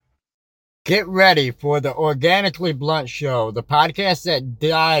Get ready for the Organically Blunt Show, the podcast that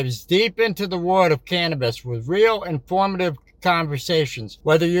dives deep into the world of cannabis with real, informative conversations.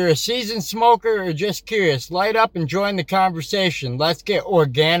 Whether you're a seasoned smoker or just curious, light up and join the conversation. Let's get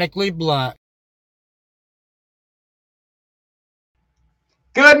organically blunt.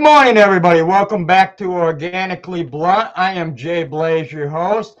 Good morning, everybody. Welcome back to Organically Blunt. I am Jay Blaze, your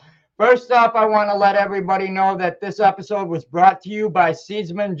host. First off, I want to let everybody know that this episode was brought to you by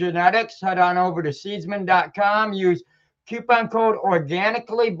Seedsman Genetics. Head on over to seedsman.com. Use coupon code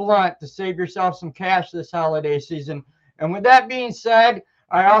Organically Blunt to save yourself some cash this holiday season. And with that being said,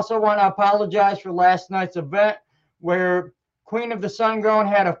 I also want to apologize for last night's event where Queen of the Sun Grown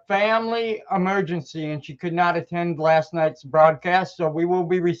had a family emergency and she could not attend last night's broadcast, so we will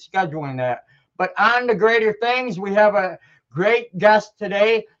be rescheduling that. But on to greater things, we have a great guest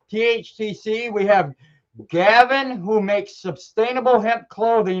today, THTC. We have Gavin, who makes sustainable hemp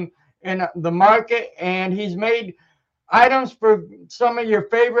clothing in the market, and he's made items for some of your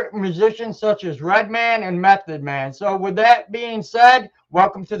favorite musicians such as Redman and Method Man. So with that being said,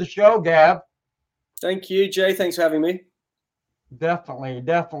 welcome to the show, Gav. Thank you, Jay. Thanks for having me.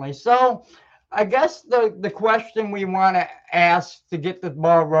 Definitely. So I guess the question we want to ask to get the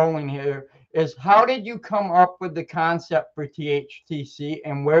ball rolling here is, how did you come up with the concept for THTC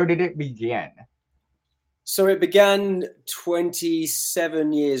and where did it begin? So it began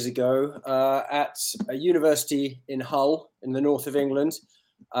 27 years ago at a university in Hull in the north of England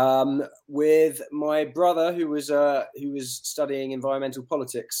with my brother who was studying environmental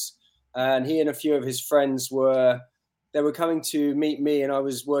politics, and he and a few of his friends were coming to meet me, and I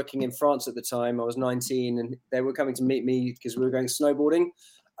was working in France at the time. I was 19 and they were coming to meet me because we were going snowboarding.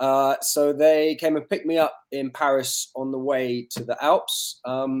 So they came and picked me up in Paris on the way to the Alps.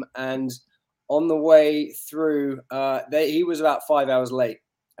 And on the way through, he was about 5 hours late.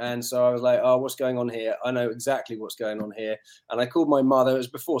 And so I was like, oh, what's going on here? I know exactly what's going on here. And I called my mother. It was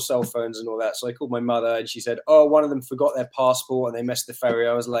before cell phones and all that. So I called my mother and she said, oh, one of them forgot their passport and they missed the ferry.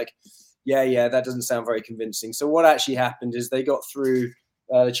 I was like, yeah, that doesn't sound very convincing. So what actually happened is they got through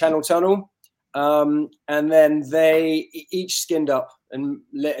the Channel Tunnel. And then they each skinned up and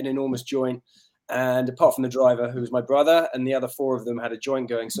lit an enormous joint. And apart from the driver, who was my brother, and the other four of them had a joint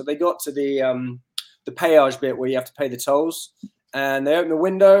going. So they got to the péage bit where you have to pay the tolls, and they opened the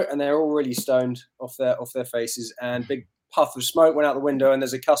window and they're all really stoned off their faces, and big puff of smoke went out the window, and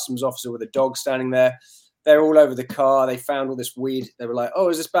there's a customs officer with a dog standing there. They're all over the car. They found all this weed. They were like, oh,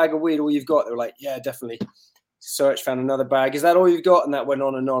 is this bag of weed all you've got? They were like, yeah, definitely. Search, found another bag. Is that all you've got? And that went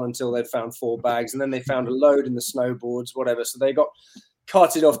on and on until they'd found 4 bags. And then they found a load in the snowboards, whatever. So they got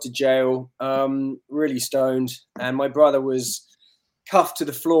carted off to jail, really stoned. And my brother was cuffed to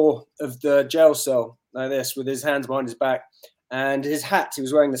the floor of the jail cell like this with his hands behind his back. And his hat, he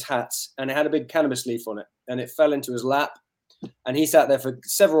was wearing this hat, and it had a big cannabis leaf on it. And it fell into his lap. And he sat there for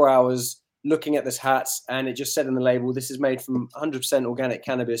several hours looking at this hat. And it just said in the label, this is made from 100% organic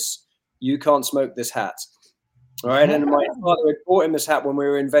cannabis. You can't smoke this hat. All right, and my father had bought him this hat when we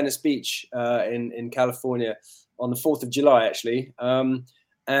were in Venice Beach in California on the 4th of July, actually.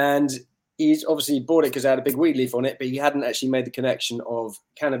 And he's obviously bought it because it had a big weed leaf on it, but he hadn't actually made the connection of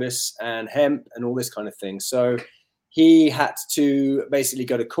cannabis and hemp and all this kind of thing. So he had to basically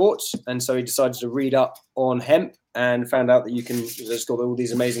go to court, and so he decided to read up on hemp and found out that it's got all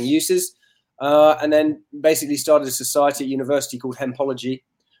these amazing uses, and then basically started a society at university called Hempology,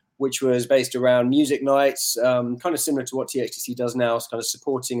 which was based around music nights, kind of similar to what THTC does now. It's kind of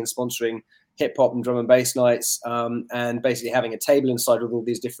supporting and sponsoring hip hop and drum and bass nights, and basically having a table inside with all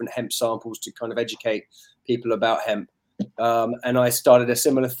these different hemp samples to kind of educate people about hemp. And I started a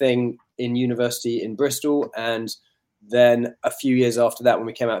similar thing in university in Bristol. And then a few years after that, when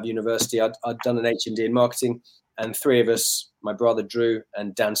we came out of university, I'd done an H&D in marketing. And 3 of us, my brother Drew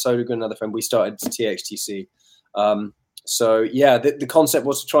and Dan Sodergren, another friend, we started THTC. So yeah, the concept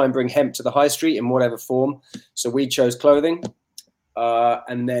was to try and bring hemp to the high street in whatever form. So we chose clothing.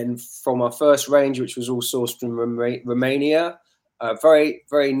 And then from our first range, which was all sourced from Romania, very,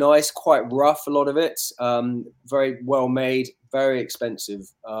 very nice, quite rough, a lot of it, very well made, very expensive.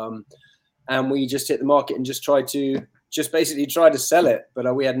 And we just hit the market and just basically tried to sell it.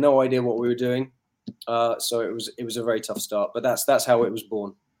 But we had no idea what we were doing. So it was a very tough start, but that's how it was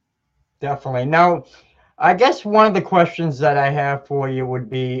born. Definitely. Now, I guess one of the questions that I have for you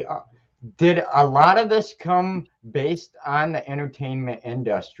would be, did a lot of this come based on the entertainment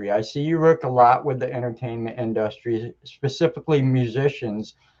industry? I see you work a lot with the entertainment industry, specifically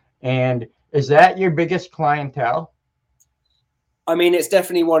musicians. And is that your biggest clientele? I mean, it's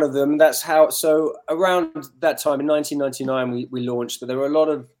definitely one of them. That's how. So around that time in 1999, we launched, but there were a lot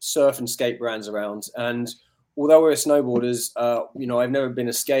of surf and skate brands around. And although we're snowboarders, I've never been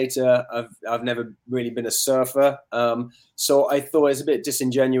a skater. I've never really been a surfer. So I thought it's a bit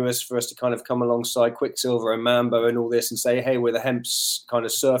disingenuous for us to kind of come alongside Quicksilver and Mambo and all this and say, hey, we're the Hemp's kind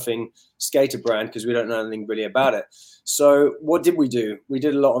of surfing skater brand, because we don't know anything really about it. So what did we do? We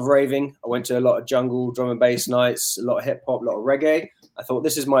did a lot of raving. I went to a lot of jungle, drum and bass nights, a lot of hip hop, a lot of reggae. I thought,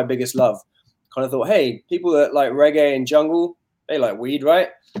 this is my biggest love. Kind of thought, hey, people that like reggae and jungle, they like weed, right?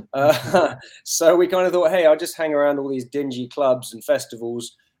 So we kind of thought, hey, I'll just hang around all these dingy clubs and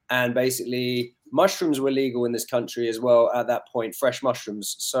festivals. And basically mushrooms were legal in this country as well at that point, fresh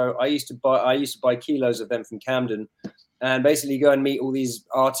mushrooms. So I used to buy kilos of them from Camden and basically go and meet all these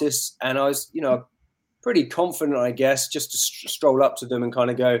artists. And I was, pretty confident, I guess, just to stroll up to them and kind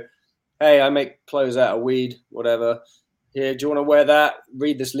of go, hey, I make clothes out of weed, whatever. Here, do you want to wear that?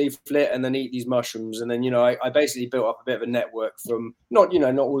 Read this leaflet and then eat these mushrooms. And then, I basically built up a bit of a network from not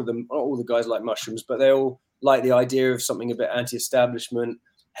all of them, not all the guys like mushrooms, but they all like the idea of something a bit anti-establishment.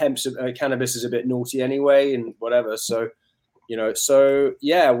 Cannabis is a bit naughty anyway and whatever. So, I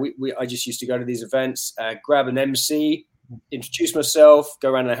just used to go to these events, grab an MC, introduce myself, go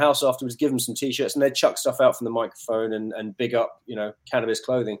around the house afterwards, give them some t-shirts, and they'd chuck stuff out from the microphone and big up, cannabis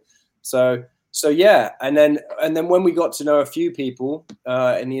clothing. So yeah. And then when we got to know a few people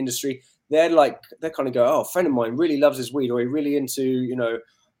in the industry, they kind of go, oh, a friend of mine really loves his weed, or he really into,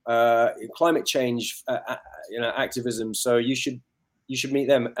 climate change, activism. So you should meet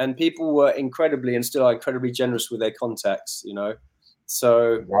them. And people were incredibly and still are incredibly generous with their contacts,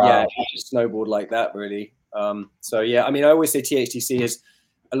 So wow. Yeah, it just snowballed like that, really. So yeah, I mean, I always say THTC is,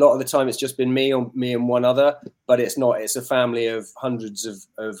 a lot of the time it's just been me and one other, but it's not. It's a family of hundreds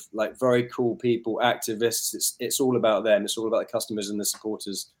of like very cool people, activists. It's all about them. It's all about the customers and the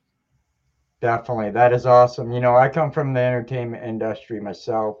supporters. Definitely, that is awesome. I come from the entertainment industry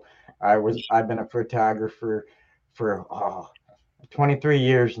myself. I've been a photographer for 23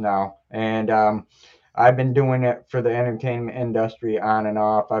 years now, and I've been doing it for the entertainment industry on and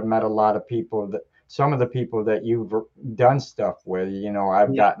off. I've met a lot of people some of the people that you've done stuff with,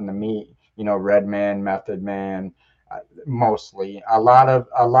 I've gotten to meet, Redman, Method Man, mostly. A lot of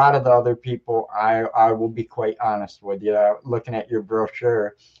the other people, I will be quite honest with you. Looking at your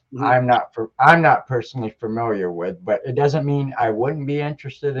brochure, I'm not personally familiar with, but it doesn't mean I wouldn't be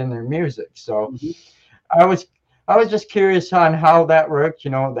interested in their music. So I was just curious on how that works.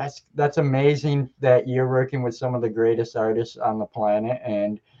 That's amazing that you're working with some of the greatest artists on the planet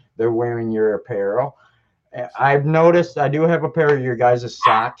and they're wearing your apparel. I've noticed I do have a pair of your guys'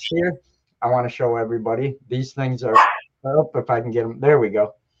 socks here. I want to show everybody. These things are up if I can get them. There we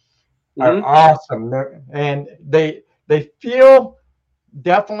go. Are awesome. They feel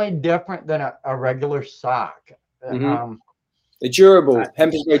definitely different than a regular sock. They're durable.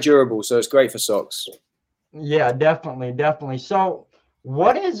 Hemp is very durable, so it's great for socks. Yeah, definitely. So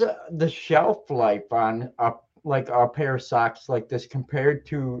what is the shelf life on a pair of socks like this compared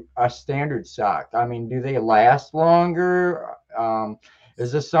to a standard sock? I mean, do they last longer?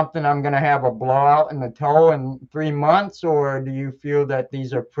 Is this something I'm going to have a blowout in the toe in 3 months, or do you feel that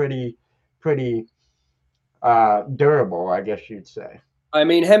these are pretty durable, I guess you'd say? I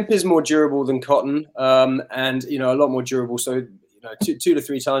mean, hemp is more durable than cotton, and a lot more durable. So 2 to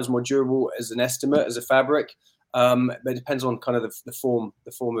 3 times more durable as an estimate, as a fabric. But it depends on kind of the form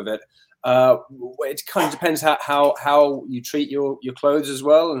of it. It kind of depends how you treat your clothes as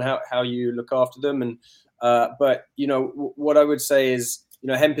well, and how you look after them. And but what I would say is,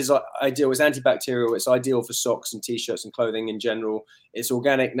 hemp is ideal. It's antibacterial. It's ideal for socks and t-shirts and clothing in general. It's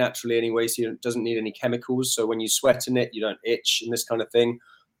organic naturally anyway, so it doesn't need any chemicals. So when you sweat in it, you don't itch and this kind of thing.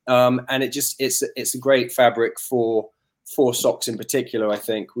 And it's a great fabric for socks in particular. I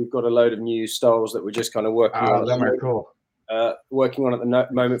think we've got a load of new styles that we're just kind of working on. Them are cool. Working on at the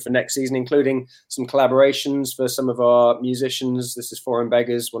moment for next season, including some collaborations for some of our musicians. This is Foreign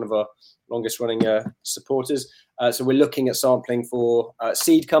Beggars, one of our longest running supporters. So we're looking at sampling for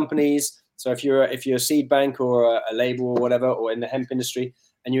seed companies. So if you're a seed bank or a label or whatever, or in the hemp industry,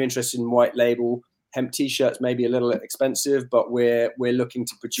 and you're interested in white label hemp t-shirts, may be a little expensive, but we're looking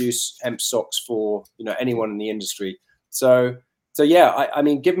to produce hemp socks for anyone in the industry. So yeah, I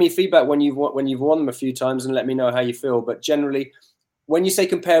mean, give me feedback when you've worn them a few times and let me know how you feel. But generally, when you say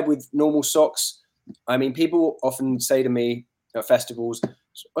compared with normal socks, I mean, people often say to me at festivals,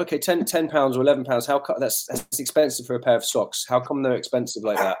 okay, 10 pounds or 11 pounds, that's expensive for a pair of socks. How come they're expensive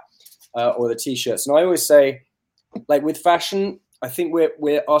like that? Or the t-shirts. And I always say, like with fashion, I think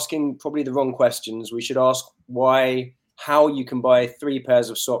we're asking probably the wrong questions. We should ask how you can buy 3 pairs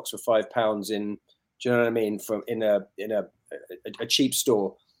of socks for £5 in, do you know what I mean, from in a cheap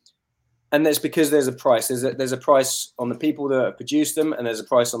store. And that's because there's a price. There's a price on the people that produce them, and there's a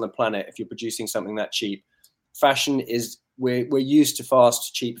price on the planet if you're producing something that cheap. Fashion is, we're used to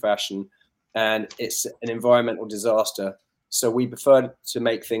fast, cheap fashion, and it's an environmental disaster. So we prefer to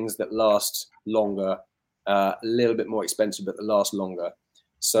make things that last longer, a little bit more expensive, but that last longer.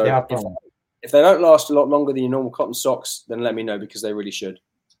 So if they don't last a lot longer than your normal cotton socks, then let me know, because they really should.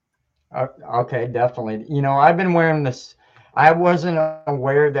 Okay, definitely. You know, I've been wearing this. I wasn't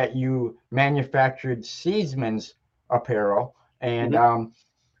aware that you manufactured Seedsman's apparel, and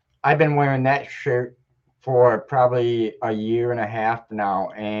I've been wearing that shirt for probably a year and a half now,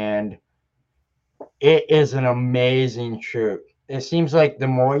 and it is an amazing shirt. It seems like the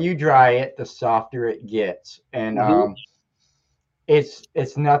more you dry it, the softer it gets, and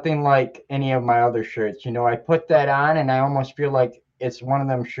it's nothing like any of my other shirts. You know, I put that on, and I almost feel like it's one of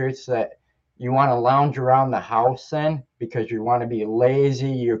them shirts that you want to lounge around the house in, because you want to be lazy,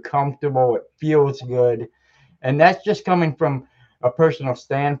 you're comfortable, it feels good. And that's just coming from a personal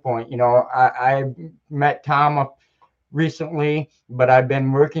standpoint. You know, I met Tom recently, but I've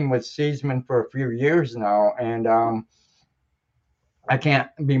been working with Seedsman for a few years now, and I can't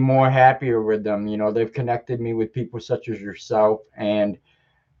be more happier with them. You know, they've connected me with people such as yourself, and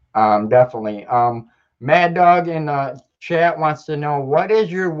definitely. Mad Dog in the chat wants to know, what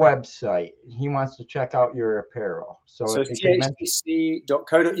is your website? He wants to check out your apparel. So THTC.co.uk.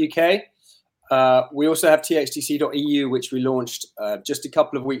 We also have THTC.eu, which we launched just a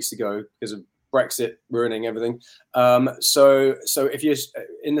couple of weeks ago because of Brexit ruining everything. So if you're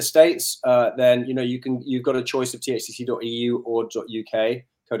in the States, then you've got a choice of THTC.eu or .uk.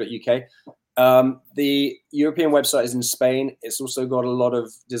 The European website is in Spain. It's also got a lot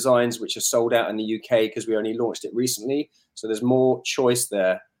of designs which are sold out in the UK because we only launched it recently. So there's more choice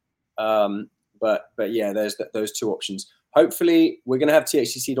there. But yeah, there's those two options. Hopefully, we're going to have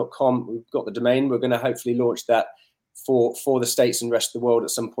THTC.com. We've got the domain. We're going to hopefully launch that for the States and rest of the world at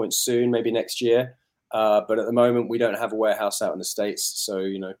some point soon, maybe next year. But at the moment, we don't have a warehouse out in the States. So,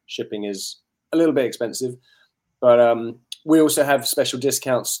 shipping is a little bit expensive. But we also have special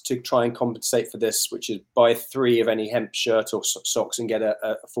discounts to try and compensate for this, which is buy 3 of any hemp shirt or socks and get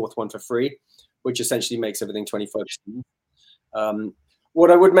a 4th one for free, which essentially makes everything 25%. What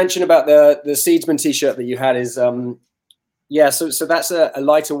I would mention about the Seedsman t-shirt that you had is, so that's a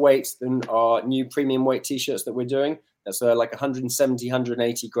lighter weight than our new premium weight t-shirts that we're doing. That's like 170,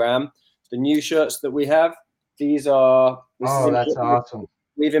 180 gram. The new shirts that we have, these are... that's awesome.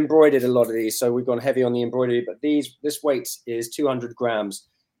 We've embroidered a lot of these, so we've gone heavy on the embroidery, but this weight is 200 grams.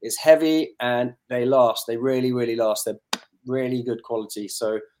 It's heavy and they last. They really, really last. They're really good quality.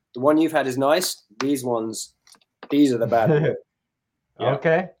 So the one you've had is nice. These are the bad ones. Yeah.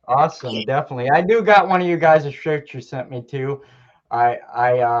 Okay, awesome. Definitely. I do got one of you guys' shirts you sent me too. I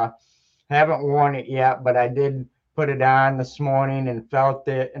haven't worn it yet, but I did put it on this morning and felt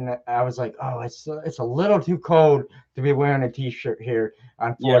it, and I was like, oh, it's a little too cold to be wearing a t-shirt here,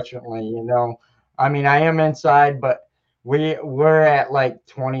 unfortunately. Yeah. I mean, I am inside, but we're at like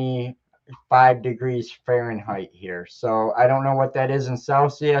 25 degrees Fahrenheit here, so I don't know what that is in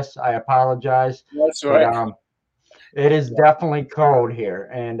Celsius. I apologize. That's right. But, it is definitely cold here,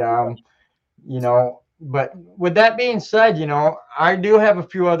 and but with that being said, I do have a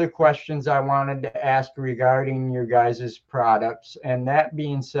few other questions I wanted to ask regarding your guys' products. And that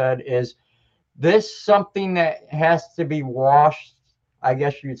being said, is this something that has to be washed, I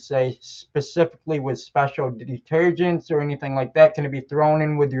guess you'd say, specifically with special detergents or anything like that? Can it be thrown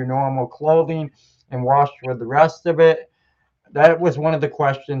in with your normal clothing and washed with the rest of it? That was one of the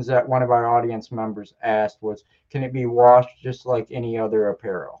questions that one of our audience members asked, was, can it be washed just like any other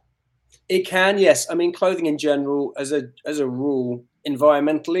apparel? It can, yes. I mean, clothing in general, as a rule,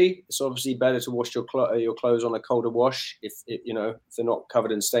 environmentally, it's obviously better to wash your clothes on a colder wash if they're not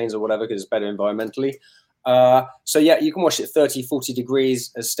covered in stains or whatever, because it's better environmentally. So yeah, you can wash it 30, 40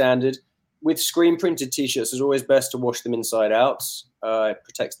 degrees as standard. With screen printed t-shirts, it's always best to wash them inside out. It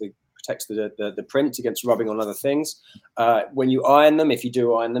protects the print against rubbing on other things. When you iron them, if you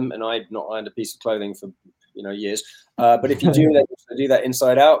do iron them, and I've not ironed a piece of clothing for years, but if you do that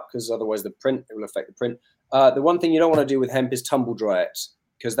inside out, because otherwise it will affect the print. The one thing you don't want to do with hemp is tumble dry it,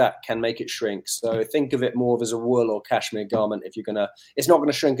 because that can make it shrink. So think of it more as a wool or cashmere garment. It's not going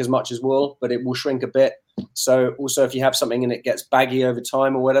to shrink as much as wool, but it will shrink a bit. So also, if you have something and it gets baggy over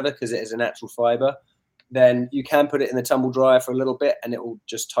time or whatever, because it is a natural fiber, then you can put it in the tumble dryer for a little bit and it will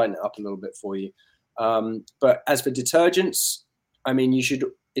just tighten it up a little bit for you. But as for detergents, I mean, you should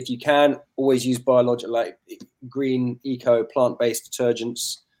if you can, always use biological, like green, eco, plant-based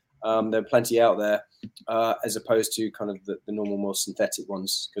detergents. There are plenty out there, as opposed to kind of the normal, more synthetic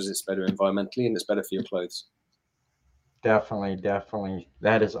ones, because it's better environmentally and it's better for your clothes. Definitely.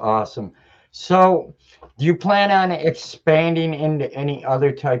 That is awesome. So, do you plan on expanding into any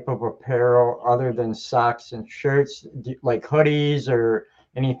other type of apparel other than socks and shirts, like hoodies or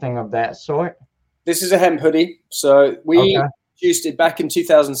anything of that sort? This is a hemp hoodie. So we Okay. produced it back in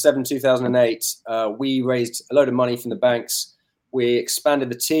 2007, 2008. We raised a load of money from the banks. We expanded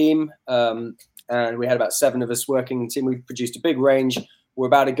the team, and we had about 7 of us working in the team. We produced a big range. We're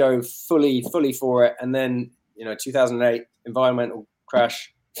about to go fully for it. And then, 2008, environmental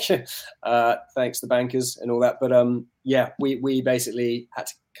crash, thanks to the bankers and all that. But we basically had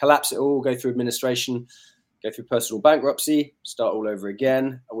to collapse it all, go through administration, go through personal bankruptcy, start all over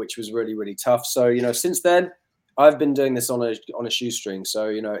again, which was really, really tough. So, since then, I've been doing this on a shoestring. So,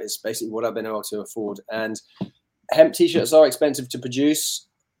 it's basically what I've been able to afford. And hemp t-shirts are expensive to produce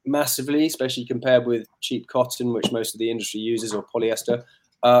massively, especially compared with cheap cotton, which most of the industry uses, or polyester.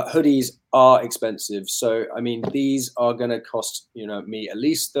 Hoodies are expensive. So, I mean, these are going to cost, me at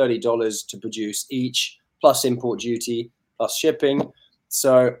least $30 to produce each, plus import duty, plus shipping.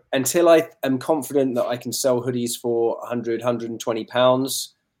 So until I am confident that I can sell hoodies for 100, 120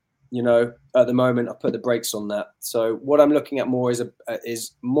 pounds, at the moment, I put the brakes on that. So what I'm looking at more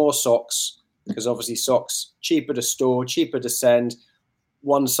is more socks, because obviously socks, cheaper to store, cheaper to send,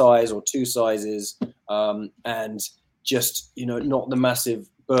 1 size or 2 sizes, and just, not the massive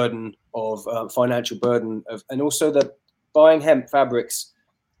burden of financial burden of, and also the buying hemp fabrics.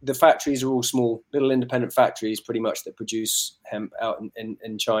 The factories are all small, little independent factories, pretty much, that produce hemp out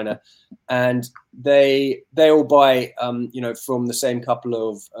in China, and they all buy, from the same couple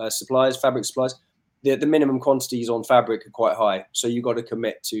of suppliers, fabric suppliers. The minimum quantities on fabric are quite high, so you've got to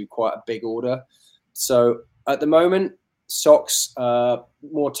commit to quite a big order. So at the moment, socks,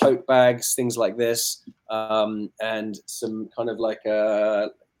 more tote bags, things like this, and some kind of like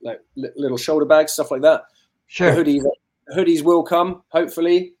little shoulder bags, stuff like that. Sure. The hoodies will come,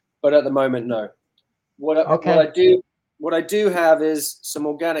 hopefully, but at the moment, no. What I do have is some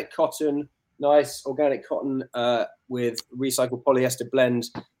organic cotton, nice organic cotton with recycled polyester blend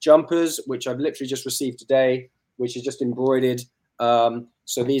jumpers, which I've literally just received today, which is just embroidered.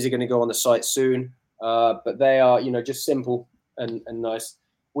 So these are going to go on the site soon, but they are, just simple and nice.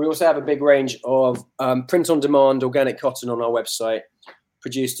 We also have a big range of print-on-demand organic cotton on our website,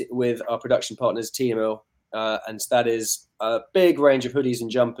 produced with our production partners, TML. And that is a big range of hoodies and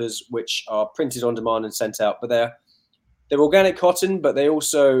jumpers, which are printed on demand and sent out. But they're organic cotton, but they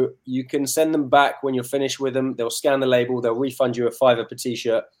also, you can send them back when you're finished with them. They'll scan the label. They'll refund you $5 per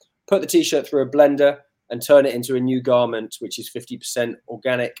t-shirt, put the t-shirt through a blender and turn it into a new garment, which is 50%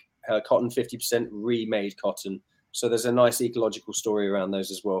 organic cotton, 50% remade cotton. So there's a nice ecological story around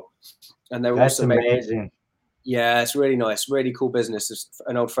those as well. And they're That's also amazing. Yeah, it's really nice, really cool business. It's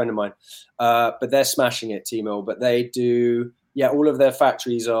an old friend of mine, but they're smashing it, T-Mill. But they do, all of their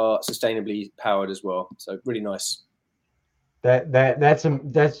factories are sustainably powered as well. So really nice.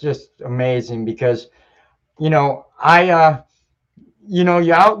 That's just amazing, because you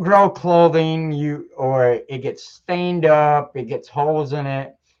outgrow clothing, or it gets stained up, it gets holes in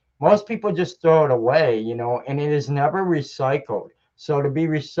it. Most people just throw it away, and it is never recycled. So to be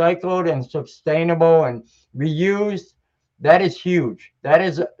recycled and sustainable and reused, that is huge. That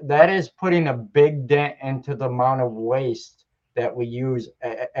is putting a big dent into the amount of waste that we use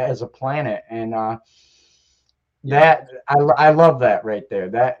as a planet. And that I love that right there.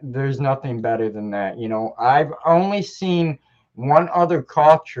 That there's nothing better than that. I've only seen one other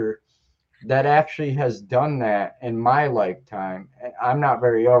culture that actually has done that in my lifetime. I'm not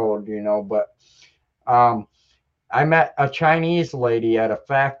very old, but I met a Chinese lady at a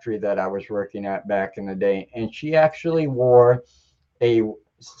factory that I was working at back in the day, and she actually wore a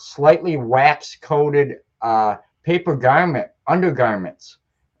slightly wax coated paper garment, undergarments.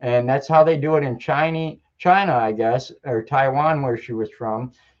 And that's how they do it in China, I guess, or Taiwan, where she was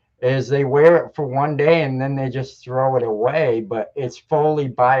from, is they wear it for one day and then they just throw it away, but it's fully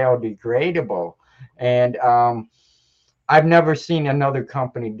biodegradable. And I've never seen another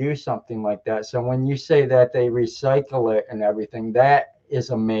company do something like that. So when you say that they recycle it and everything, that is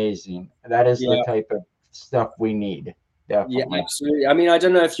amazing. That is the type of stuff we need. Definitely. Yeah, absolutely. I mean, I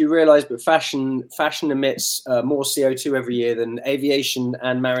don't know if you realize, but fashion emits more CO2 every year than aviation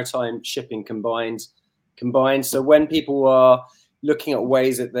and maritime shipping combined. So when people are looking at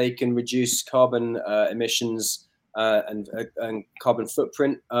ways that they can reduce carbon emissions and carbon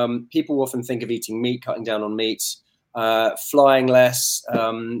footprint, people often think of eating meat, cutting down on meat. flying less,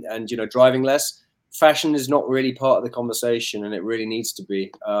 and driving less. Fashion is not really part of the conversation, and it really needs to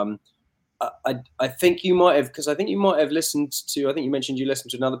be. I think you might have, because I think you might have listened to, I think you mentioned you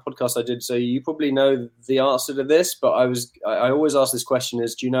listened to another podcast I did, so you probably know the answer to this, but I always ask this question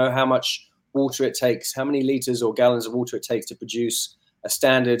is, do you know how much water it takes, how many liters or gallons of water it takes to produce a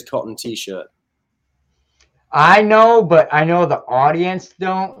standard cotton t-shirt? I know, but I know the audience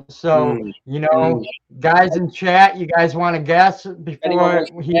don't. So, guys in chat, you guys want to guess before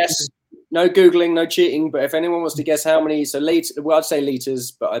Yes. No Googling, no cheating, but if anyone wants to guess how many, so liters, well, I'd say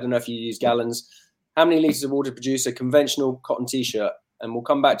liters, but I don't know if you use gallons. How many liters of water produce a conventional cotton t-shirt? And we'll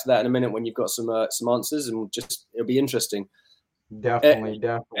come back to that in a minute when you've got some answers, and it'll be interesting. Definitely.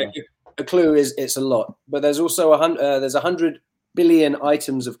 A clue is it's a lot, but there's also 100 billion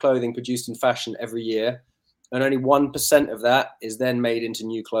items of clothing produced in fashion every year, and only 1% of that is then made into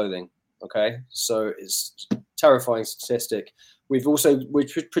new clothing. Okay, so it's a terrifying statistic. We've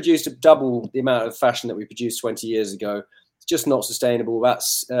produced double the amount of fashion that we produced 20 years ago. It's just not sustainable. About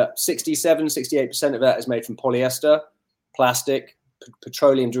 68% of that is made from polyester, plastic,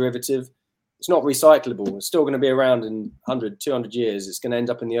 petroleum derivative. It's not recyclable. It's still going to be around in 100, 200 years. It's going to end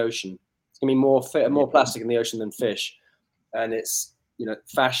up in the ocean. It's going to be more plastic in the ocean than fish. And it's,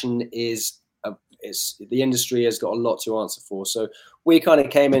 fashion is, the industry has got a lot to answer for. So we kind of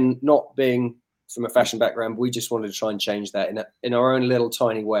came in not being from a fashion background. We just wanted to try and change that in our own little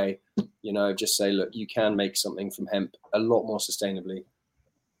tiny way, just say, look, you can make something from hemp a lot more sustainably.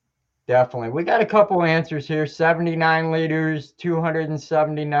 Definitely. We got a couple answers here. 79 liters,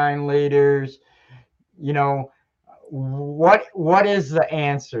 279 liters. What is the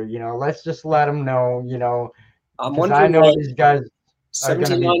answer? Let's just let them know, I'm wondering, I know these guys are going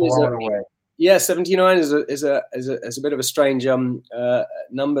to be blown away. Yeah, 79 is a bit of a strange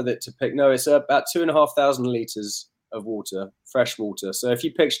number to pick. No, it's about 2,500 liters of water, fresh water. So if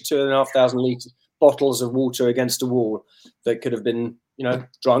you picture 2,500 liters bottles of water against a wall that could have been,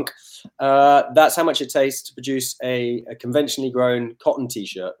 drunk, that's how much it takes to produce a conventionally grown cotton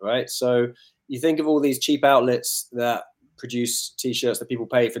t-shirt, right? So you think of all these cheap outlets that produce t-shirts that people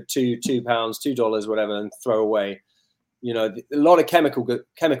pay for £2, $2, whatever, and throw away. A lot of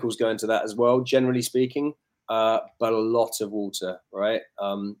chemicals go into that as well, generally speaking, but a lot of water, right?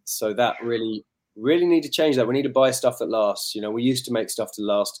 So that really need to change that. We need to buy stuff that lasts. We used to make stuff to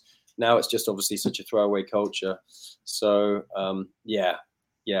last. Now it's just obviously such a throwaway culture. So yeah.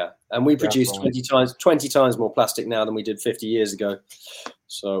 And we produce 20 times more plastic now than we did 50 years ago.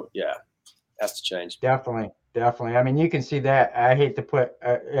 So yeah, it has to change. Definitely. I mean, you can see that. I hate to put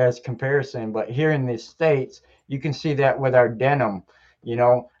as comparison, but here in the States, you can see that with our denim,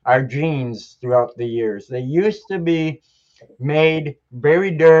 our jeans throughout the years. They used to be made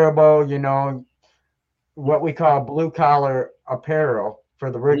very durable, what we call blue collar apparel for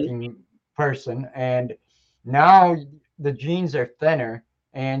the working person. And now the jeans are thinner,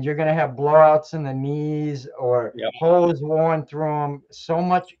 and you're going to have blowouts in the knees or holes worn through them so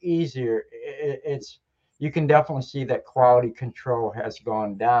much easier. You can definitely see that quality control has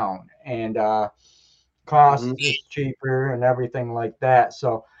gone down, and cost is cheaper and everything like that.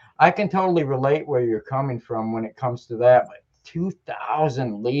 So I can totally relate where you're coming from when it comes to that. But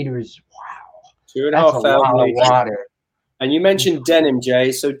 2,000 liters, wow, 2,500 liters. Water. And you mentioned denim,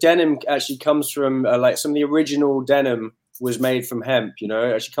 Jay. So denim actually comes from like some of the original denim was made from hemp. It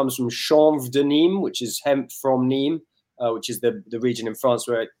actually comes from chanvre de Nîmes, which is hemp from Nîmes, which is the region in France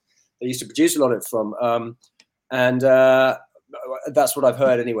where they used to produce a lot of it from. And that's what I've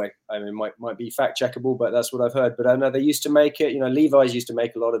heard anyway. I mean, might be fact checkable, but that's what I've heard. But I know they used to make it. Levi's used to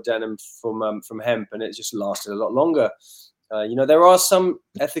make a lot of denim from hemp, and it just lasted a lot longer. There are some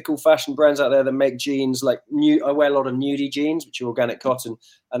ethical fashion brands out there that make jeans like I wear a lot of nudie jeans, which are organic cotton,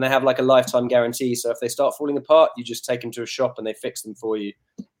 and they have like a lifetime guarantee. So if they start falling apart, you just take them to a shop and they fix them for you.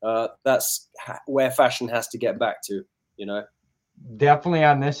 That's where fashion has to get back to, Definitely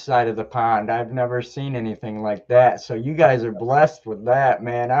on this side of the pond. I've never seen anything like that. So you guys are blessed with that,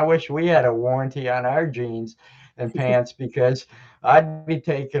 man. I wish we had a warranty on our jeans and pants because I'd be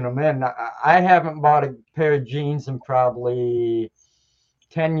taking them in. I haven't bought a pair of jeans in probably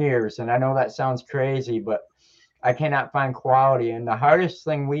 10 years. And I know that sounds crazy, but I cannot find quality. And the hardest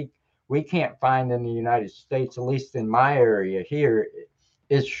thing we can't find in the United States, at least in my area here,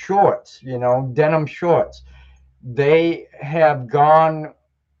 is shorts, denim shorts. They have gone,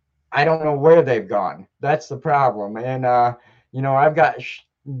 I don't know where they've gone. That's the problem. And, I've got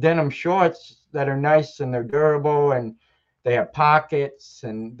denim shorts that are nice and they're durable and they have pockets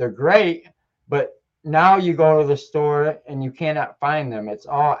and they're great. But now you go to the store and you cannot find them. It's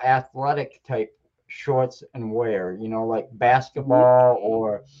all athletic type shorts and wear, like basketball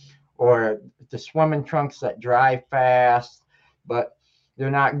or the swimming trunks that dry fast, but they're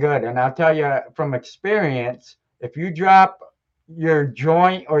not good. And I'll tell you from experience, if you drop your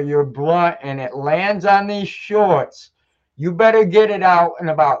joint or your blunt and it lands on these shorts, you better get it out in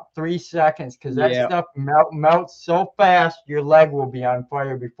about 3 seconds, because that Yeah. stuff melts so fast your leg will be on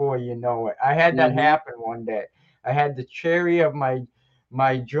fire before you know it. I had that Hmm. happen one day. I had the cherry of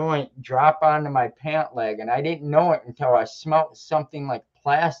my joint drop onto my pant leg, and I didn't know it until I smelt something like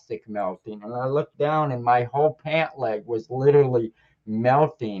plastic melting, and I looked down and my whole pant leg was literally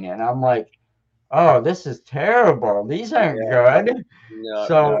melting, and I'm like, oh, this is terrible. These aren't Yeah. good. No, no.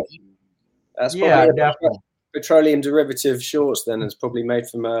 So That's yeah, probably a definitely. petroleum derivative shorts. Then it's probably made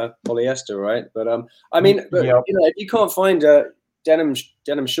from polyester, right? But I mean, but Yep. if you can't find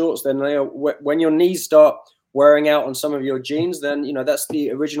denim shorts, then when your knees start wearing out on some of your jeans, then that's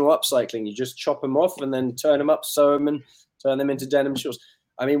the original upcycling. You just chop them off and then turn them up, sew them, and turn them into denim shorts.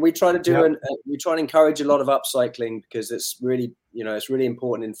 I mean, we try to do Yep. we try to encourage a lot of upcycling, because it's really it's really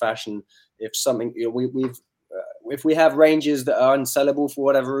important in fashion. If something we've if we have ranges that are unsellable for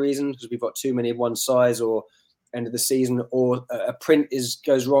whatever reason, because we've got too many of one size, or end of the season, or a print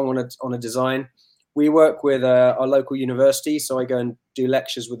goes wrong on a design, we work with our local university. So I go and do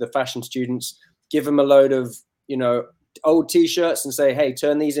lectures with the fashion students, give them a load of old t-shirts and say, hey,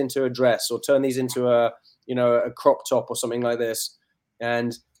 turn these into a dress, or turn these into a crop top or something like this.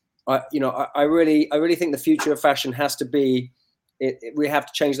 And I really think the future of fashion has to be, we have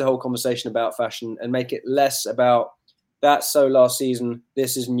to change the whole conversation about fashion and make it less about that's so last season,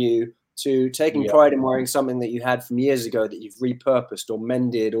 this is new, to taking Yep. pride in wearing something that you had from years ago that you've repurposed or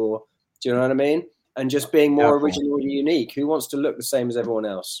mended, or do you know what I mean? And just being more Definitely. original and unique. Who wants to look the same as everyone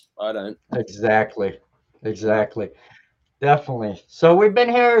else? I don't. Exactly. Exactly. Definitely. So we've been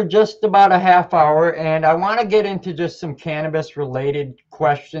here just about a half hour, and I want to get into just some cannabis related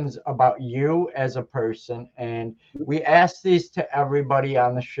questions about you as a person. And we ask these to everybody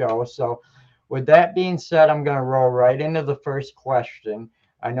on the show. So with that being said, I'm going to roll right into the first question.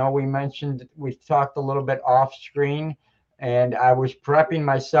 I know we talked a little bit off screen, and I was prepping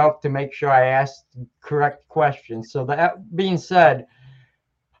myself to make sure I asked correct questions. So that being said,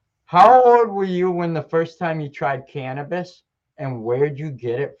 how old were you when the first time you tried cannabis, and where'd you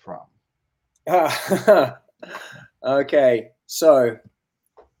get it from? Okay, so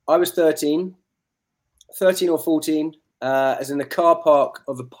I was 13 or 14, as in the car park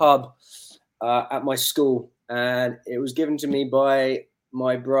of a pub at my school, and it was given to me by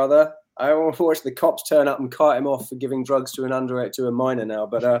my brother. I watched the cops turn up and cart him off for giving drugs to a minor now,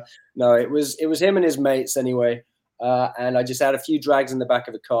 but no, it was him and his mates anyway, and I just had a few drags in the back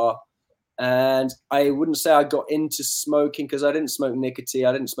of the car. And I wouldn't say I got into smoking, because I didn't smoke nicotine,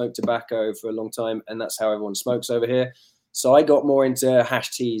 I didn't smoke tobacco for a long time, and that's how everyone smokes over here. So I got more into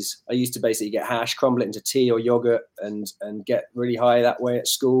hash teas. I used to basically get hash, crumble it into tea or yogurt, and get really high that way at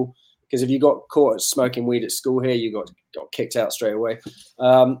school. Because if you got caught smoking weed at school here, you got kicked out straight away.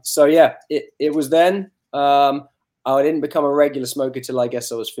 So yeah, it was then. I didn't become a regular smoker till I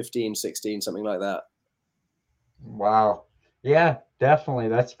guess I was 15, 16, something like that. Wow. Yeah, definitely.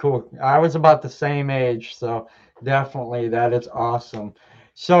 That's cool. I was about the same age, so definitely that is awesome.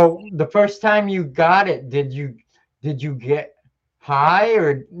 So the first time you got it, did you get high,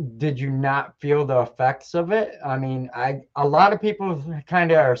 or did you not feel the effects of it? I mean, a lot of people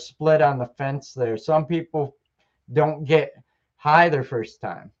kind of are split on the fence there. Some people don't get high their first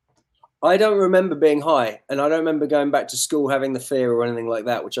time. I don't remember being high, and I don't remember going back to school having the fear or anything like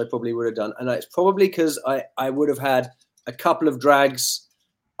that, which I probably would have done. And it's probably because I would have had a couple of drags.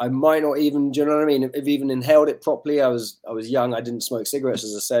 I might not even, do you know what I mean? If even inhaled it properly. I was young. I didn't smoke cigarettes,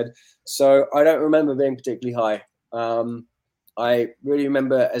 as I said, so I don't remember being particularly high. I really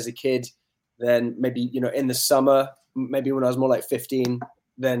remember as a kid, then maybe in the summer, maybe when I was more like 15,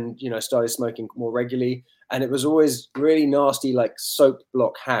 then started smoking more regularly. And it was always really nasty, like soap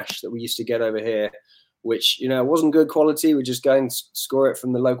block hash that we used to get over here, which wasn't good quality. We'd just go and score it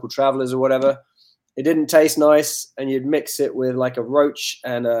from the local travelers or whatever. It didn't taste nice, and you'd mix it with like a roach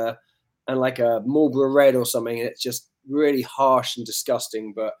and like a Marlboro Red or something, and it's just really harsh and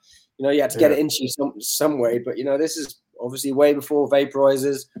disgusting. But you had to get Yeah. it into you some way. But this is obviously way before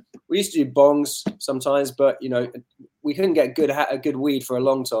vaporizers. We used to do bongs sometimes, but we couldn't get a good weed for a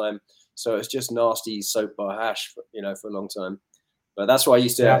long time. So it's just nasty soap bar hash, for a long time. But that's why I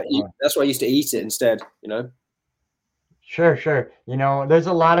used to eat. Definitely. That's why I used to eat it instead. Sure, sure. There's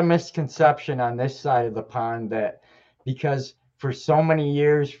a lot of misconception on this side of the pond, that because for so many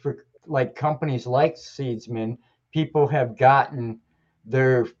years, for like companies like Seedsman, people have gotten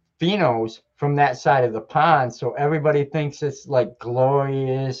their phenos from that side of the pond. So everybody thinks it's like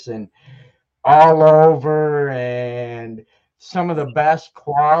glorious and all over and some of the best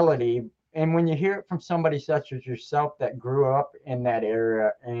quality. And when you hear it from somebody such as yourself that grew up in that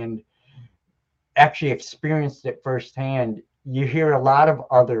area and actually experienced it firsthand, you hear a lot of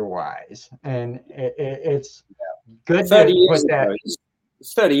otherwise. And it's good 30 to years put that. ago.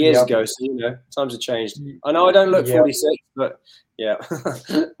 It's 30 years Yep. ago, so times have changed. I know I don't look Yep. 46, but yeah,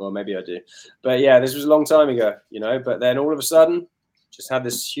 well, maybe I do. But yeah, this was a long time ago, but then all of a sudden, just had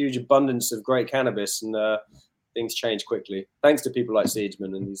this huge abundance of great cannabis, and things change quickly, thanks to people like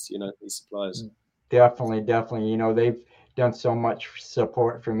Seedsman and these suppliers. Definitely. They've done so much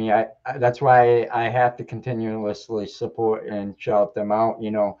support for me. That's why I have to continuously support and shout them out.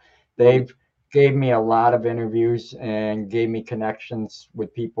 They've gave me a lot of interviews and gave me connections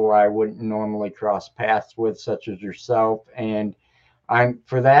with people I wouldn't normally cross paths with, such as yourself. And I'm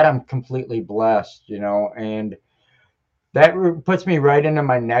completely blessed, and that puts me right into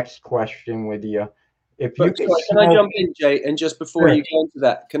my next question with you. If you But could sorry, can I smoke, jump in, Jay? And just before sure. you go into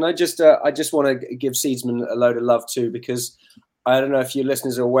that, can I just I just want to give Seedsman a load of love too, because I don't know if your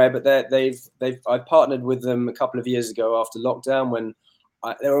listeners are aware, but I partnered with them a couple of years ago after lockdown when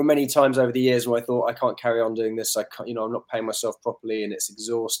there were many times over the years where I thought I can't carry on doing this. I can't, I'm not paying myself properly and it's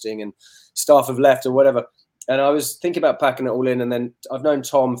exhausting and staff have left or whatever. And I was thinking about packing it all in. And then I've known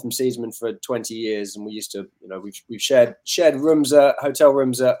Tom from Seedsman for 20 years. And we used to, we've shared rooms hotel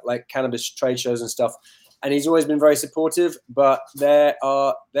rooms at like cannabis trade shows and stuff. And he's always been very supportive, but there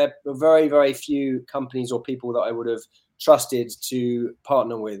are very, very few companies or people that I would have trusted to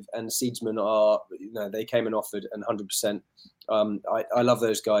partner with, and Seedsman are, they came and offered, and 100%. I love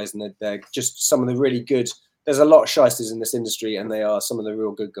those guys, and they're just some of the really good. There's a lot of shysters in this industry, and they are some of the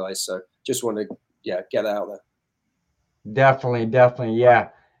real good guys. So just want to, get that out there. Definitely, yeah.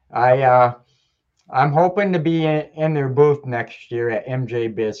 I'm hoping to be in their booth next year at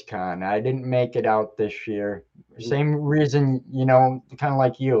MJ BizCon. I didn't make it out this year. Same reason, kind of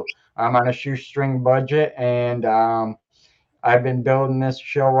like you. I'm on a shoestring budget, and I've been building this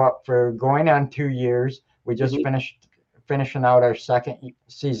show up for going on 2 years. We just finishing out our second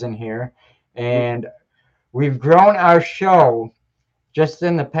season here, and we've grown our show just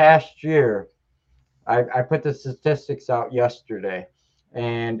in the past year. I put the statistics out yesterday,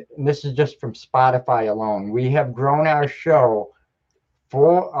 and this is just from Spotify alone. We have grown our show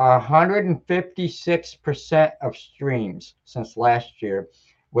for 156% of streams since last year,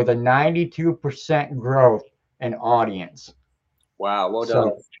 with a 92% growth in audience. Wow, well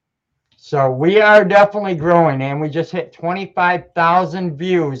done. So we are definitely growing, and we just hit 25,000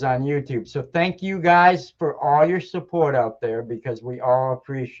 views on YouTube. So thank you guys for all your support out there, because we all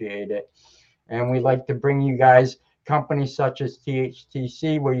appreciate it. And we like to bring you guys companies such as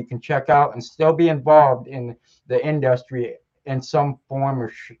THTC, where you can check out and still be involved in the industry in some form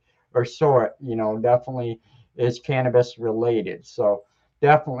or sort. Definitely is cannabis related. So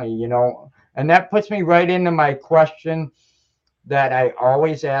definitely, and that puts me right into my question that I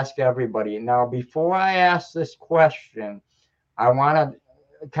always ask everybody. Now, before I ask this question, I want to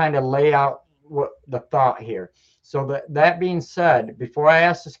kind of lay out what the thought here. So that being said, before I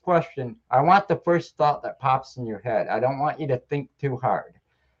ask this question, I want the first thought that pops in your head. I don't want you to think too hard.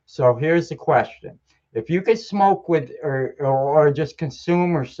 So here's the question. If you could smoke with or just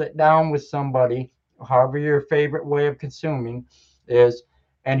consume or sit down with somebody, however your favorite way of consuming is,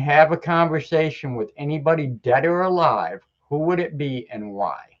 and have a conversation with anybody dead or alive, who would it be and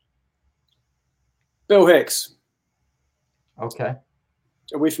why? Bill Hicks. Okay.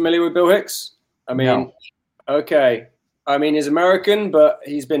 Are we familiar with Bill Hicks? I mean, no. Okay. I mean, he's American, but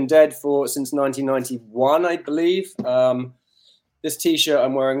he's been dead since 1991, I believe. This T-shirt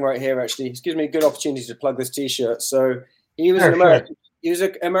I'm wearing right here actually gives me a good opportunity to plug this T-shirt. So he was He was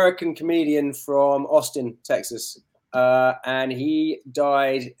an American comedian from Austin, Texas, and he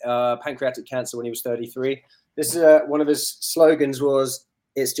died pancreatic cancer when he was 33. This is one of his slogans was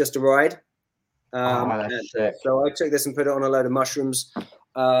 "It's just a ride." That's sick. So I took this and put it on a load of mushrooms.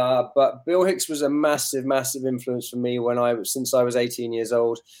 But Bill Hicks was a massive, massive influence for me since I was 18 years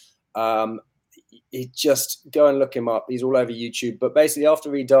old. Just go and look him up. He's all over YouTube. But basically,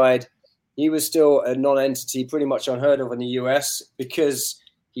 after he died, he was still a non-entity, pretty much unheard of in the US, because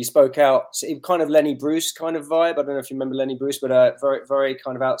he spoke out. So kind of Lenny Bruce kind of vibe. I don't know if you remember Lenny Bruce, but very, very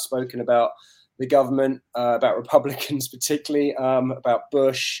kind of outspoken about the government, about Republicans particularly, about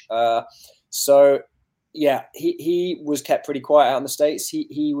Bush. So yeah, he was kept pretty quiet out in the States.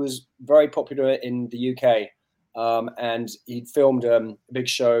 He was very popular in the UK, and he filmed a big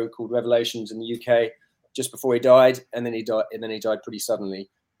show called Revelations in the UK just before he died, and then he died pretty suddenly.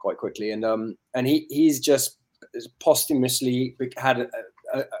 quite quickly. And he's just posthumously had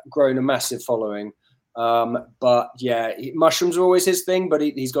grown a massive following. But yeah, mushrooms are always his thing, but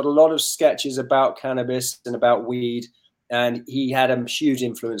he's got a lot of sketches about cannabis and about weed. And he had a huge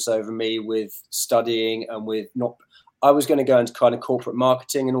influence over me with studying and with not. I was going to go into kind of corporate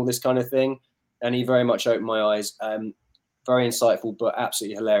marketing and all this kind of thing, and he very much opened my eyes. Very insightful, but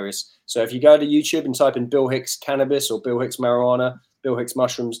absolutely hilarious. So if you go to YouTube and type in Bill Hicks cannabis or Bill Hicks marijuana, Bill Hicks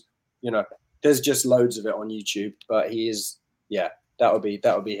mushrooms, there's just loads of it on YouTube. But he is, yeah, that would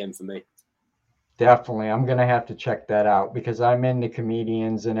be him for me. Definitely. I'm going to have to check that out because I'm into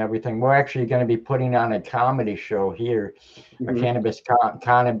comedians and everything. We're actually going to be putting on a comedy show here, a cannabis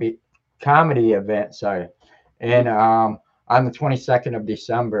comedy event, sorry. And on the 22nd of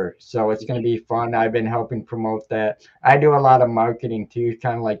December. So it's going to be fun. I've been helping promote that. I do a lot of marketing too,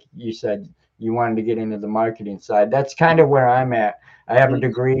 kind of like you said, you wanted to get into the marketing side. That's kind of where I'm at. I have a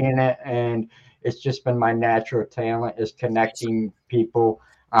degree in it, and it's just been my natural talent is connecting people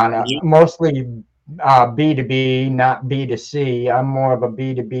on mostly B2B, not B2C. I'm more of a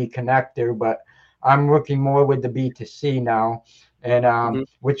B2B connector, but I'm working more with the B2C now, and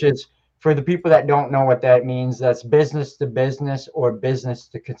which is, for the people that don't know what that means, that's business to business or business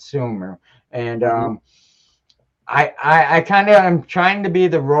to consumer. And I kind of am trying to be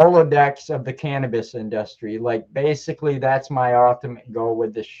the Rolodex of the cannabis industry. Like basically that's my ultimate goal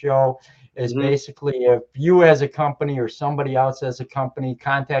with the show is basically if you as a company or somebody else as a company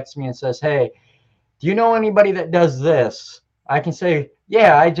contacts me and says, hey, do you know anybody that does this? I can say,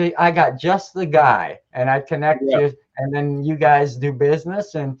 yeah, I got just the guy, and I connect you, and then you guys do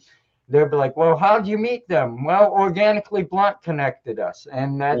business, and they'll be like, well, how'd you meet them? Well, Organically Blunt connected us.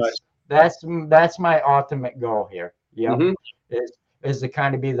 And that's my ultimate goal here. Is to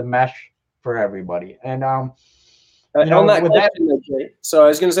kind of be the mesh for everybody. And on that question, so I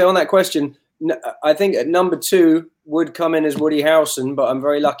was going to say on that question, I think at number 2 would come in as Woody Harrelson, but I'm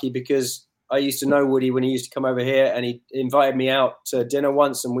very lucky because I used to know Woody when he used to come over here, and he invited me out to dinner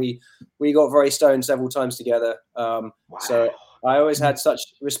once, and we got very stoned several times together. So I always had such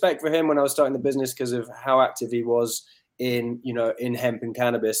respect for him when I was starting the business because of how active he was in hemp and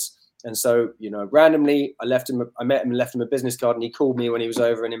cannabis. And so, randomly I met him and left him a business card, and he called me when he was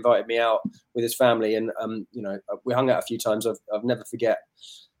over and invited me out with his family. And, we hung out a few times. I've never forget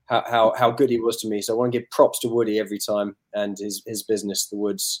how good he was to me. So I want to give props to Woody every time, and his business, The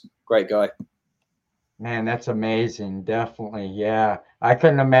Woods, great guy. Man, that's amazing. Definitely. Yeah. I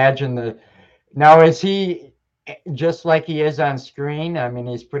couldn't imagine now, is he just like he is on screen? I mean,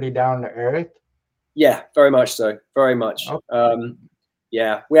 he's pretty down to earth. Yeah, very much so. Very much. Okay.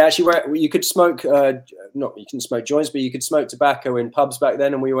 Yeah, you could smoke, you can smoke joints, but you could smoke tobacco in pubs back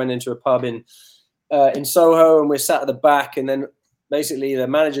then. And we went into a pub in Soho, and we sat at the back, and then basically the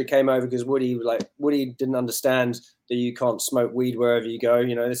manager came over because Woody didn't understand that you can't smoke weed wherever you go.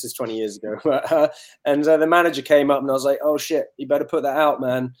 This is 20 years ago. And the manager came up, and I was like, oh shit, you better put that out,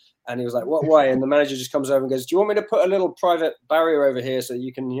 man. And he was like, what, why? And the manager just comes over and goes, do you want me to put a little private barrier over here so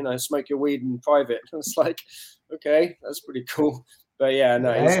you can, smoke your weed in private? And it's like, okay, that's pretty cool. But yeah,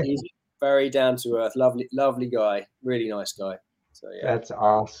 no, he's very down to earth, lovely guy, really nice guy. So yeah, that's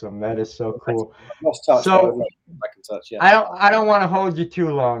awesome. That is so cool. Lost touch. So back in touch. Yeah. I don't want to hold you too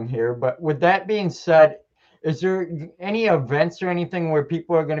long here, but with that being said, is there any events or anything where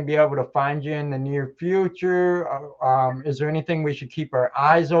people are going to be able to find you in the near future? Is there anything we should keep our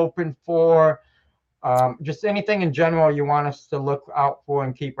eyes open for? Just anything in general you want us to look out for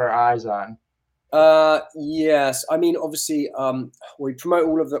and keep our eyes on? Yes, I mean, obviously, we promote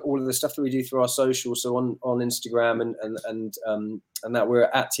all of the stuff that we do through our socials. So on Instagram and that we're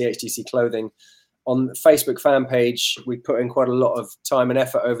at THTC Clothing. On the Facebook fan page, we put in quite a lot of time and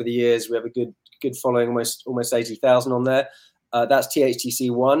effort over the years. We have a good following, almost 80,000 on there. That's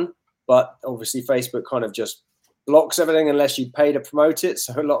THTC1, but obviously Facebook kind of just blocks everything unless you pay to promote it.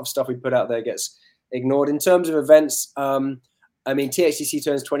 So a lot of stuff we put out there gets ignored. In terms of events, I mean, THTC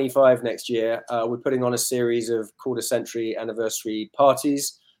turns 25 next year. We're putting on a series of quarter century anniversary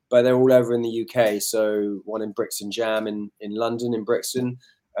parties, but they're all over in the UK. So one in Brixton Jam in London, in Brixton,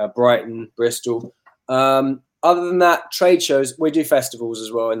 Brighton, Bristol. Other than that, trade shows, we do festivals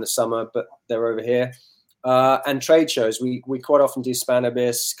as well in the summer, but they're over here. And trade shows, we quite often do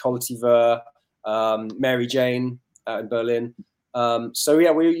Spanibus, Cultivar, Mary Jane out in Berlin. So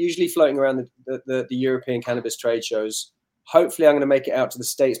yeah, we're usually floating around the European cannabis trade shows. Hopefully I'm going to make it out to the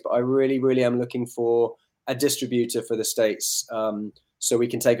States, but I really, really am looking for a distributor for the States, so we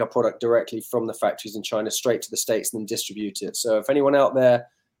can take our product directly from the factories in China straight to the States and then distribute it. So if anyone out there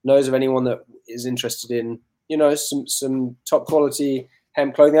knows of anyone that is interested in, some top quality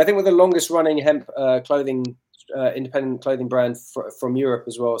hemp clothing. I think we're the longest running hemp clothing, independent clothing brand from Europe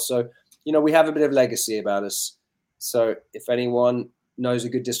as well. So, we have a bit of legacy about us. So if anyone knows a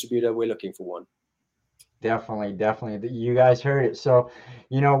good distributor, we're looking for one. Definitely. You guys heard it. So,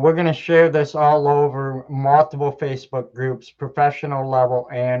 we're going to share this all over multiple Facebook groups, professional level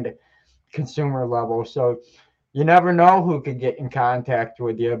and consumer level. So you never know who could get in contact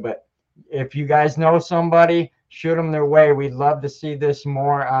with you, but if you guys know somebody, shoot them their way. We'd love to see this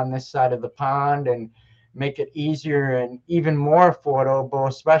more on this side of the pond and make it easier and even more affordable,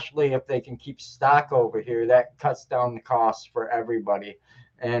 especially if they can keep stock over here. That cuts down the costs for everybody.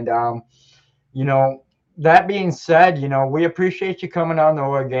 And, that being said, we appreciate you coming on the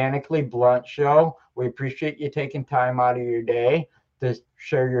Organically Blunt show. We appreciate you taking time out of your day to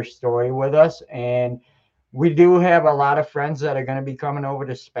share your story with us. And we do have a lot of friends that are going to be coming over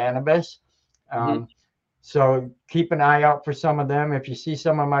to Spannabis. So keep an eye out for some of them. If you see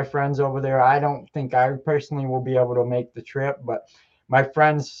some of my friends over there, I don't think I personally will be able to make the trip, but my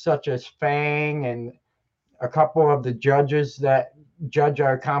friends such as Fang and a couple of the judges that judge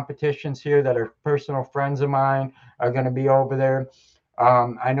our competitions here that are personal friends of mine are going to be over there.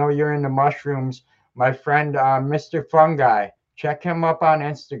 I know you're into mushrooms. My friend, Mr. Fungi, check him up on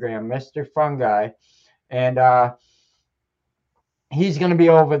Instagram, Mr. Fungi. And he's going to be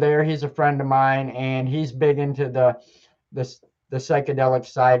over there. He's a friend of mine, and he's big into the psychedelic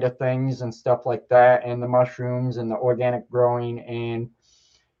side of things and stuff like that, and the mushrooms and the organic growing. And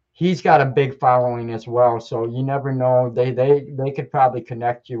he's got a big following as well. So you never know. They could probably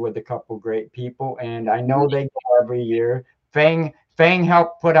connect you with a couple great people. And I know they go every year. Fang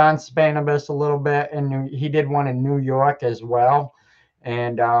helped put on Spannabis a little bit, and he did one in New York as well.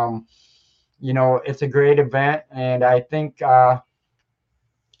 And it's a great event, and I think you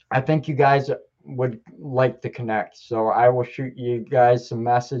guys would like to connect. So I will shoot you guys some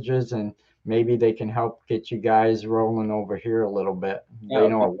messages, and maybe they can help get you guys rolling over here a little bit. They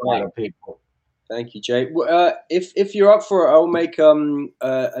know a lot of people. Thank you, Jay. If you're up for it, I'll make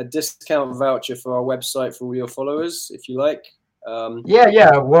a discount voucher for our website for all your followers, if you like.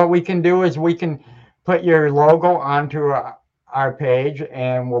 Yeah. What we can do is we can put your logo onto our page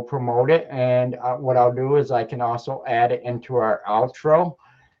and we'll promote it. And what I'll do is I can also add it into our outro.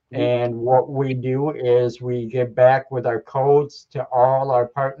 And what we do is we give back with our codes to all our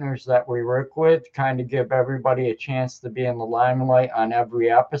partners that we work with, kind of give everybody a chance to be in the limelight on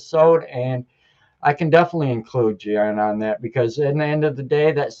every episode. And I can definitely include you on that, because in the end of the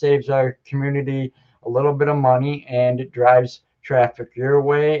day, that saves our community a little bit of money and it drives traffic your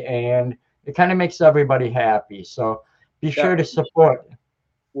way, and it kind of makes everybody happy. So be sure to support.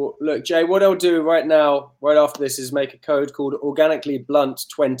 Well, look, Jay, what I'll do right now, right after this, is make a code called Organically Blunt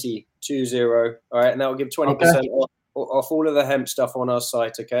 2020. All right, and that will give 20% off all of the hemp stuff on our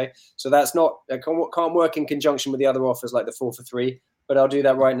site. Okay, so that's not can't work in conjunction with the other offers like the 4 for 3, but I'll do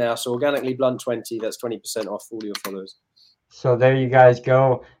that right now. So Organically Blunt 20, that's 20% off all your followers. So there you guys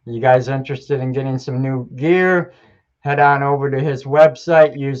go. You guys interested in getting some new gear? Head on over to his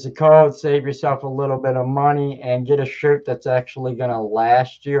website, use the code, save yourself a little bit of money, and get a shirt that's actually going to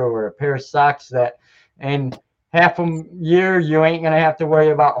last you, or a pair of socks that in half a year you ain't going to have to worry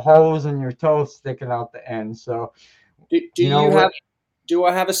about holes in your toes sticking out the end. So do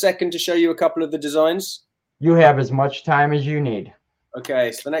I have a second to show you a couple of the designs? You have as much time as you need.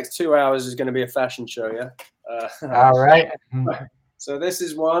 Okay, so the next 2 hours is going to be a fashion show, yeah? All right. So this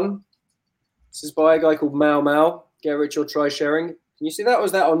is one. This is by a guy called Mau Mau. Get rich or try sharing. Can you see that? Or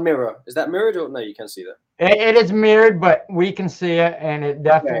is that on mirror? Is that mirrored or no? You can't see that. It is mirrored, but we can see it, and it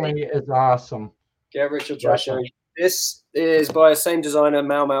definitely is awesome. Get rich or try sharing. This is by the same designer,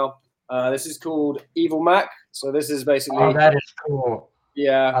 Mau Mau. This is called Evil Mac. So this is basically. Oh, that is cool.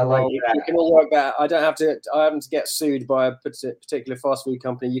 Yeah, I like that. You can all work that. I haven't to get sued by a particular fast food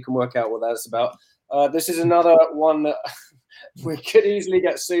company. You can work out what that's about. This is another one that we could easily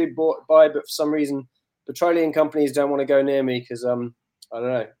get sued by, but for some reason, petroleum companies don't want to go near me because I don't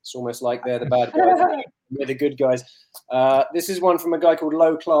know. It's almost like they're the bad guys. We're the good guys. This is one from a guy called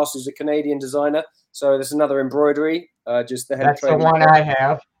Low Class, who's a Canadian designer. So there's another embroidery. Just the head. That's the one I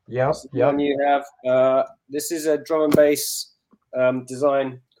have. Yep. One you have. This is a drum and bass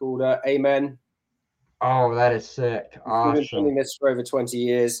design called Amen. Oh, that is sick. Awesome. We've been doing this for over 20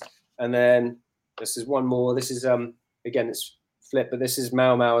 years. And then this is one more. This is again, it's flip, but this is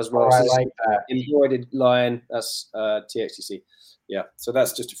Mau Mau as well. Oh, I like that. Embroidered lion. That's THTC. Yeah. So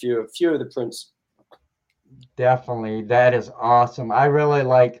that's just a few of the prints. Definitely. That is awesome. I really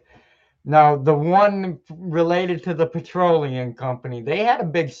like. Now, the one related to the petroleum company, they had a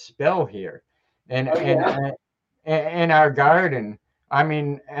big spill here in our garden. I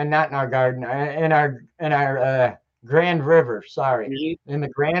mean, and not in our garden, in our Grand River. Sorry, Mm-hmm. in the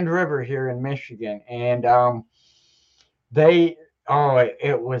Grand River here in Michigan, and they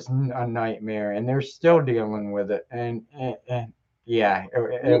it was a nightmare, and they're still dealing with it, and yeah,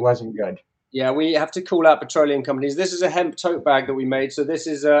 it wasn't good. Yeah, we have to call out petroleum companies. This is a hemp tote bag that we made. So this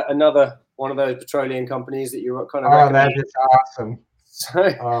is another one of those petroleum companies that you kind of recommend. That is awesome.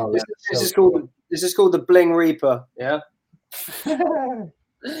 So this is called the Bling Reaper. Yeah.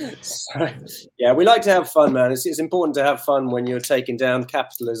 So, yeah, we like to have fun, man. It's important to have fun when you're taking down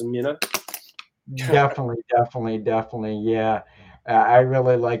capitalism, you know. Definitely. Yeah. I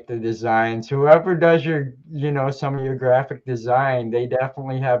really like the designs. Whoever does some of your graphic design, they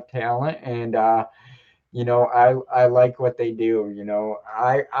definitely have talent, and I like what they do.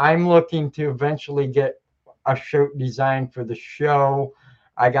 I'm looking to eventually get a shirt designed for the show.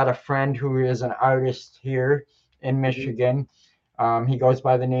 I got a friend who is an artist here in Michigan. He goes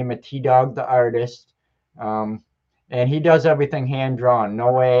by the name of T-Dog the Artist, and he does everything hand drawn,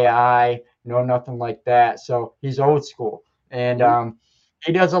 no AI, no nothing like that. So he's old school, and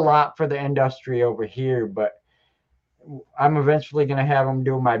he does a lot for the industry over here. But I'm eventually going to have him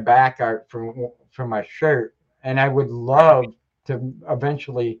do my back art for my shirt, and I would love to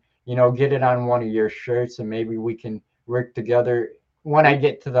eventually, get it on one of your shirts, and maybe we can work together when I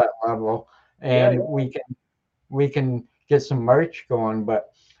get to that level, and we can get some merch going.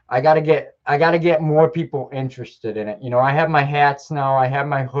 But I gotta get more people interested in it. I have my hats now, I have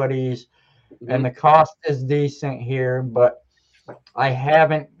my hoodies, and the cost is decent here, but I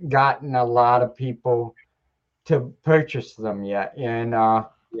haven't gotten a lot of people to purchase them yet, and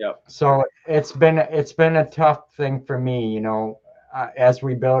so it's been a tough thing for me. As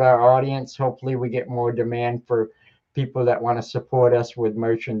we build our audience, hopefully we get more demand for people that want to support us with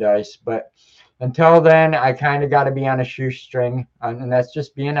merchandise. But until then, I kind of got to be on a shoestring, and that's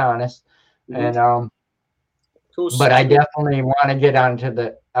just being honest. And but I definitely want to get onto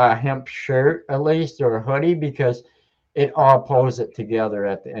the hemp shirt at least, or a hoodie, because it all pulls it together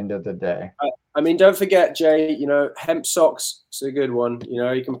at the end of the day. I mean, don't forget, Jay. Hemp socks is a good one.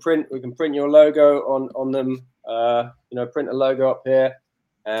 We can print your logo on them. Print a logo up here,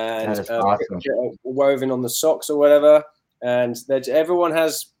 and awesome. Woven on the socks or whatever. And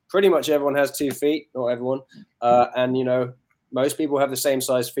pretty much everyone has 2 feet. Not everyone, and most people have the same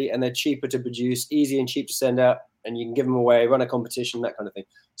size feet, and they're cheaper to produce, easy and cheap to send out, and you can give them away, run a competition, that kind of thing.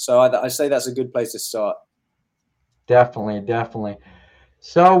 So I say that's a good place to start. Definitely.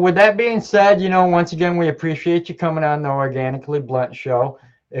 So with that being said, once again, we appreciate you coming on the Organically Blunt show.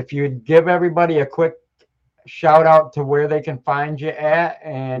 If you'd give everybody a quick shout out to where they can find you at,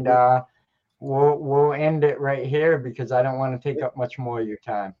 and we'll end it right here, because I don't want to take up much more of your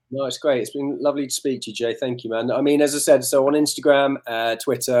time. No, it's great. It's been lovely to speak to you, Jay. Thank you, man. I mean, as I said, so on Instagram,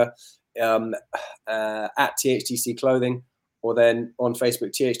 Twitter, at THTC Clothing, or then on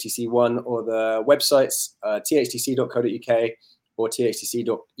Facebook, THTC1, or the websites, thtc.co.uk or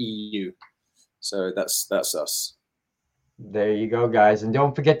thtc.eu. So that's us. There you go, guys. And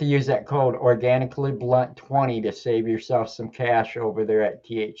don't forget to use that code OrganicallyBlunt20 to save yourself some cash over there at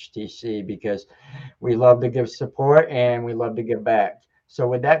THTC, because we love to give support and we love to give back. So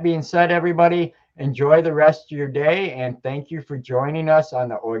with that being said, everybody, enjoy the rest of your day, and thank you for joining us on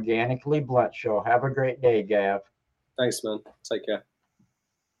the Organically Blunt show. Have a great day, Gav. Thanks, man. Take care.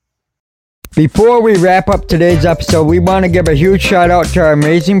 Before we wrap up today's episode, we want to give a huge shout out to our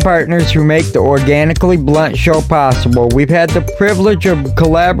amazing partners who make the Organically Blunt show possible. We've had the privilege of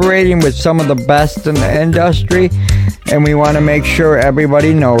collaborating with some of the best in the industry, and we want to make sure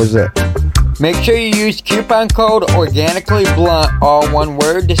everybody knows it. Make sure you use coupon code Organically Blunt, all one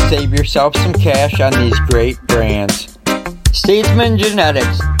word, to save yourself some cash on these great brands. Seedsman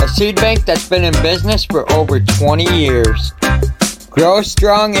Genetics, a seed bank that's been in business for over 20 years. Grow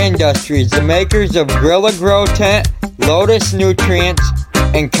Strong Industries, the makers of Gorilla Grow Tent, Lotus Nutrients,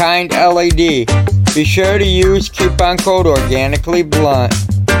 and Kind LED. Be sure to use coupon code Organically Blunt.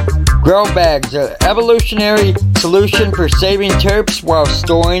 Grow Bags, an evolutionary solution for saving terps while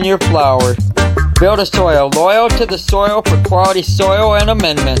storing your flour. Build a Soil, loyal to the soil for quality soil and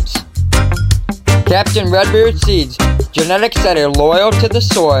amendments. Captain Redbeard Seeds, genetics that are loyal to the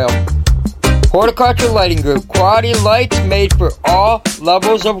soil. Horticulture Lighting Group, quality lights made for all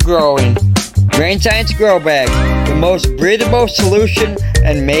levels of growing. Grain Science Grow Bag, the most breathable solution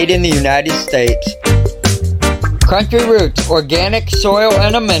and made in the United States. Country Roots, organic soil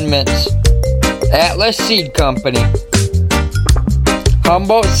and amendments. Atlas Seed Company.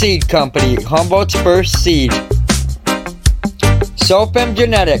 Humboldt Seed Company, Humboldt's first seed. SoFem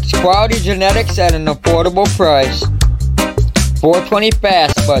Genetics, quality genetics at an affordable price. 420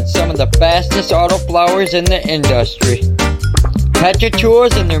 Fast Bud, some of the fastest auto flowers in the industry. Petra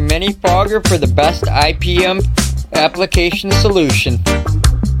Tools and their mini fogger for the best IPM application solution.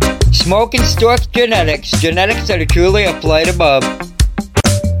 Smoke and Stork Genetics that are truly a flight above.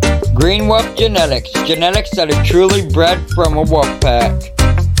 Green Wolf Genetics that are truly bred from a wolf pack.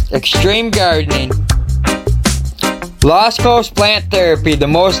 Extreme Gardening. Lost Coast Plant Therapy, the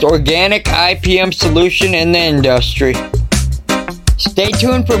most organic IPM solution in the industry. Stay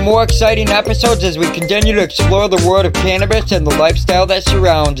tuned for more exciting episodes as we continue to explore the world of cannabis and the lifestyle that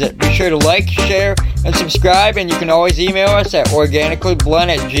surrounds it. Be sure to like, share, and subscribe, and you can always email us at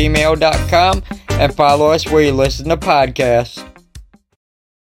organicallyblunt@gmail.com and follow us where you listen to podcasts.